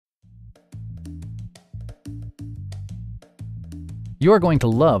You're going to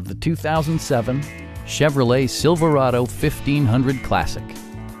love the 2007 Chevrolet Silverado 1500 Classic.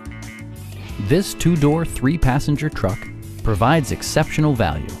 This two-door, three-passenger truck provides exceptional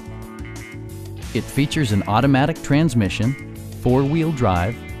value. It features an automatic transmission, four-wheel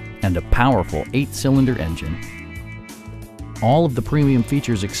drive, and a powerful 8-cylinder engine. All of the premium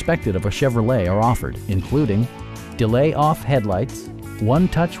features expected of a Chevrolet are offered, including delay-off headlights,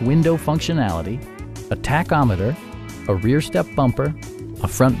 one-touch window functionality, a tachometer, a rear step bumper, a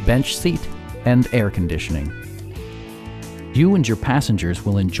front bench seat, and air conditioning. You and your passengers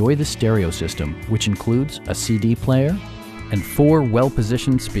will enjoy the stereo system, which includes a CD player and 4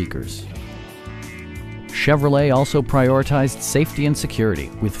 well-positioned speakers. Chevrolet also prioritized safety and security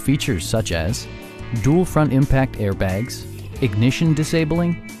with features such as dual front impact airbags, ignition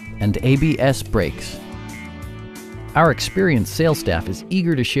disabling, and ABS brakes. Our experienced sales staff is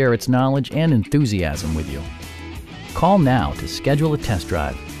eager to share its knowledge and enthusiasm with you. Call now to schedule a test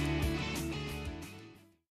drive.